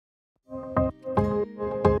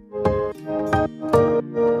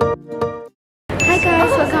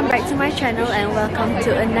Back to my channel and welcome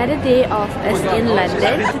to another day of us in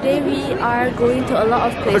London. Today we are going to a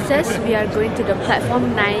lot of places. We are going to the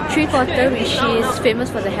platform 9 3/4, which is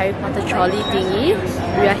famous for the Harry Potter trolley thingy.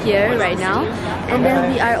 We are here right now. And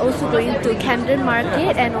then we are also going to CAMDEN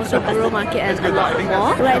Market and also Borough Market and a lot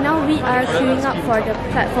more. Right now we are queuing up for the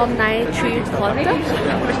platform 9 3/4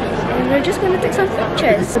 and we're just going to take some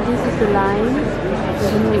pictures. So this is the line.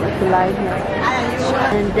 It's the line here.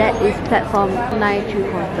 And that is platform 9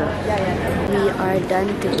 3/4. We are done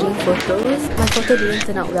taking photos. My photo didn't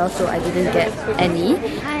turn out well, so I didn't get any.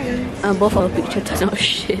 Both our pictures turned out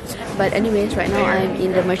shit. But anyways, right now I'm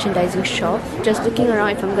in the merchandising shop, just looking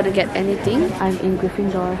around if I'm gonna get anything. I'm in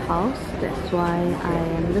Gryffindor house, that's why I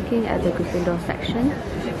am looking at the Gryffindor section.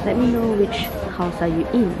 Let me know which house are you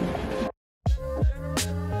in.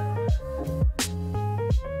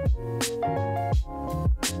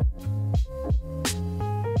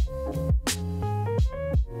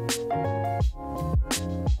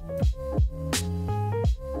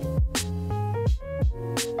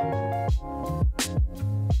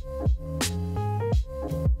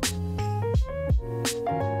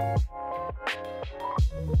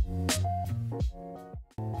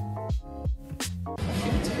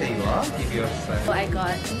 There you are. Give yourself. So I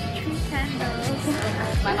got 3 candles.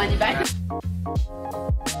 My money back.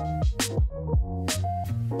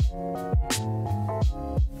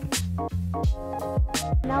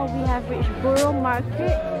 Now we have reached Borough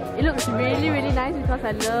Market. It looks really nice because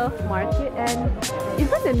I love market, and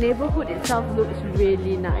even the neighborhood itself looks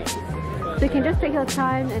really nice. So you can just take your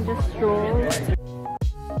time and just stroll.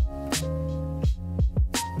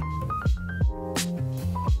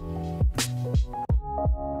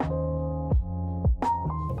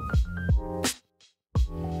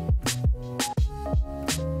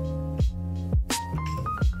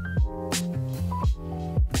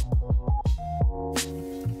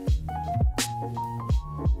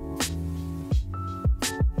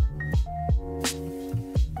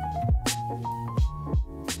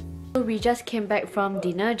 We just came back from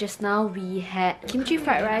dinner. Just now we had kimchi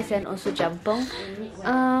fried rice and also jampong.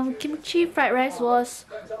 Kimchi fried rice was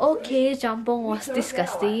okay, jampong was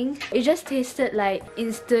disgusting. It just tasted like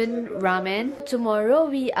instant ramen.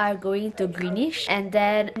 Tomorrow we are going to Greenwich and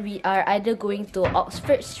then we are either going to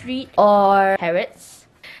Oxford Street or Harrods.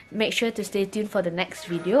 Make sure to stay tuned for the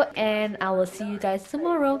next video and I will see you guys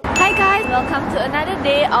tomorrow. Hi guys, welcome to another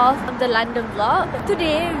day of the London vlog.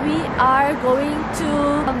 Today we are going to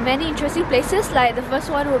many interesting places. Like the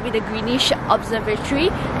first one will be the Greenwich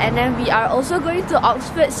Observatory, and then we are also going to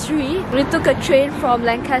Oxford Street. We took a train from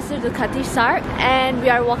Lancaster to Cutty Sark and we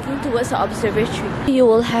are walking towards the observatory. You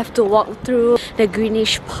will have to walk through the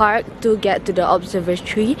Greenwich Park to get to the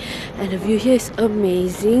observatory, and the view here is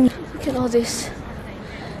amazing. Look at all this.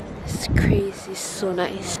 It's crazy, so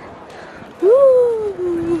nice.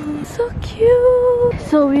 Woo! So cute!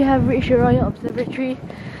 So we have reached the Royal Observatory.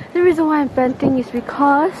 The reason why I'm panting is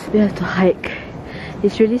because we have to hike.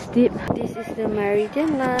 It's really steep. This is the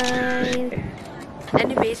Meridian line.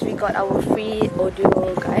 Anyways, we got our free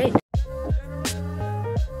audio guide.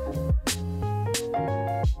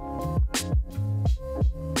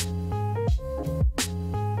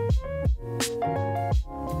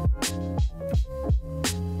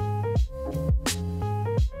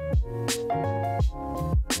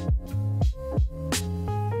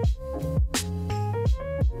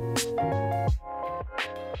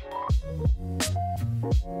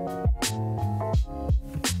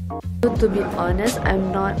 To be honest,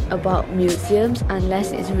 I'm not about museums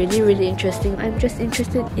unless it's really interesting. I'm just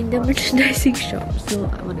interested in the merchandising shop, so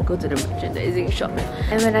I want to go to the merchandising shop.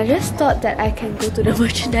 And when I just thought that I can go to the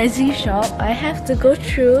merchandising shop, I have to go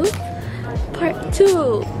through part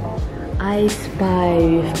 2. I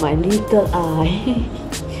spy with my little eye.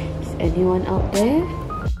 Is anyone out there?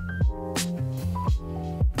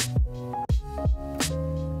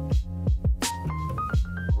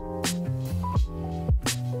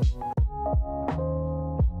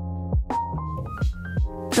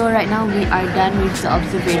 So right now we are done with the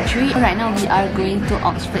observatory. Right now we are going to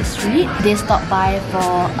Oxford Street. They stopped by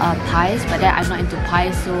for pies, but then I'm not into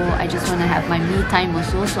pies, so I just want to have my me time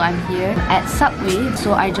also. So I'm here at Subway,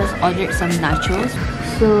 so I just ordered some nachos.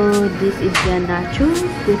 So this is their nachos.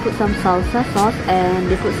 They put some salsa sauce and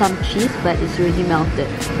they put some cheese, but it's already melted.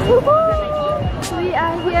 We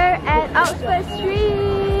are here at Oxford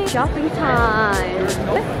Street. Shopping time.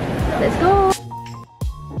 Let's go.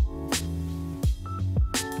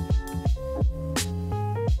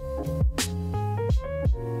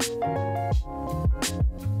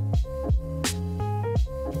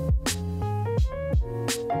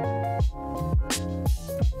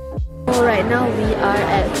 right now we are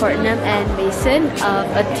at Fortnum and Mason,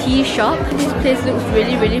 a tea shop. This place looks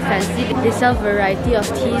really fancy. They sell a variety of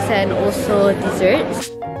teas and also desserts.